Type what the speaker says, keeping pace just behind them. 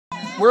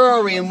Where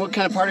are we and what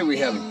kind of party are we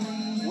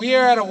having? We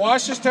are at a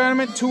Washers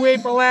tournament, 2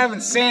 April Ave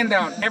in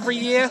Sandown. Every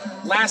year,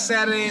 last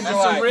Saturday in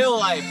July. That's a real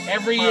life.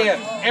 Every year.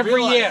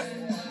 Every year.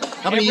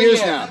 How many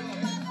years now?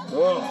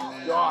 Oh,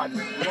 God.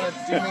 You're going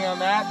to do me on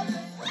that?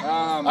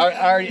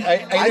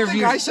 I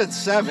think I said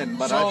 7,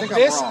 but I think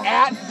I'm wrong.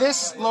 At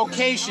this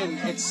location,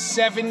 it's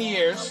 7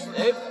 years.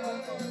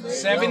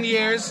 7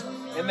 years,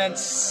 and then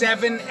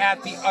 7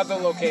 at the other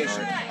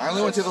location. I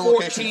only went to the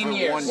location for 1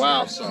 year.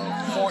 Wow. So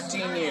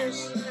 14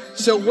 years.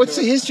 So what's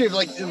the history of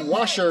like the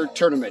washer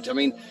tournament? I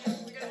mean,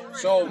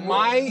 so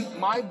my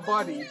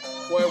buddy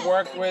who I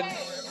worked with,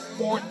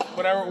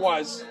 whatever it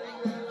was,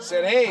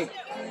 said, "Hey,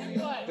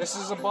 this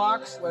is a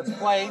box. Let's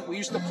play." We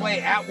used to play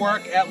at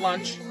work at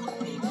lunch,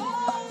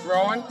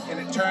 throwing, and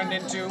it turned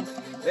into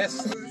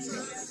this.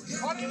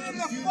 Put it in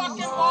the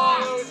fucking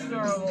box.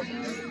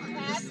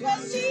 That's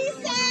what she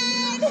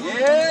said.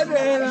 Yeah,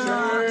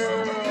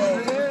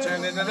 man.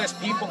 Turned into this.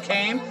 People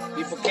came.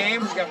 We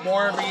got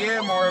more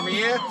every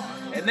year.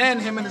 And then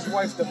him and his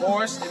wife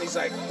divorced, and he's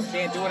like,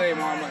 "Can't do it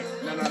anymore." I'm like,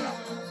 "No.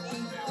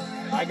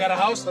 I got a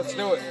house. Let's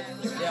do it."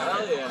 Yeah,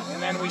 hell yeah. And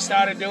then we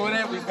started doing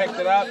it. We picked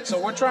it up. So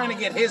we're trying to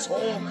get his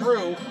whole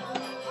crew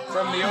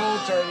from the old,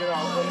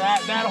 from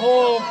that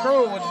whole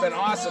crew would have been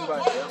awesome,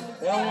 but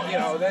they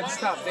don't, that's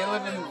tough. They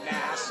live in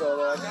Mass, so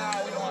they're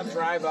like, we don't want to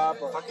drive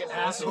up. Or fucking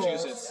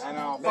Massachusetts. I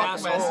know.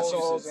 Fuck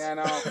Massachusetts. I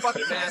know.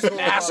 Fucking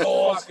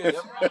assholes.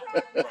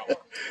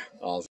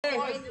 awesome.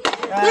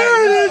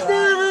 there it is,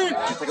 baby!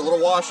 Just like a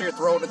little washer,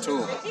 throw it in a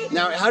tube.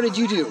 Now, how did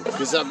you do?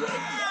 Because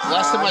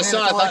last time I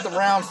saw it, I thought the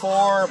round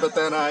 4, but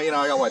then I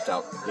got wiped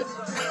out. Yeah.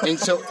 And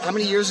so, how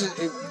many years is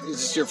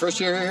this your first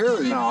year here?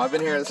 Or No, I've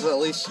been here. This is at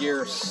least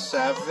year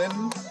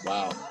 7.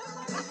 Wow.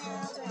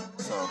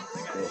 So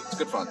it's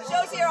good fun.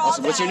 Joe's here all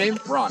Awesome. What's your name?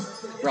 Ron.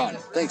 Ron.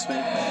 Thanks,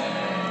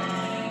 man.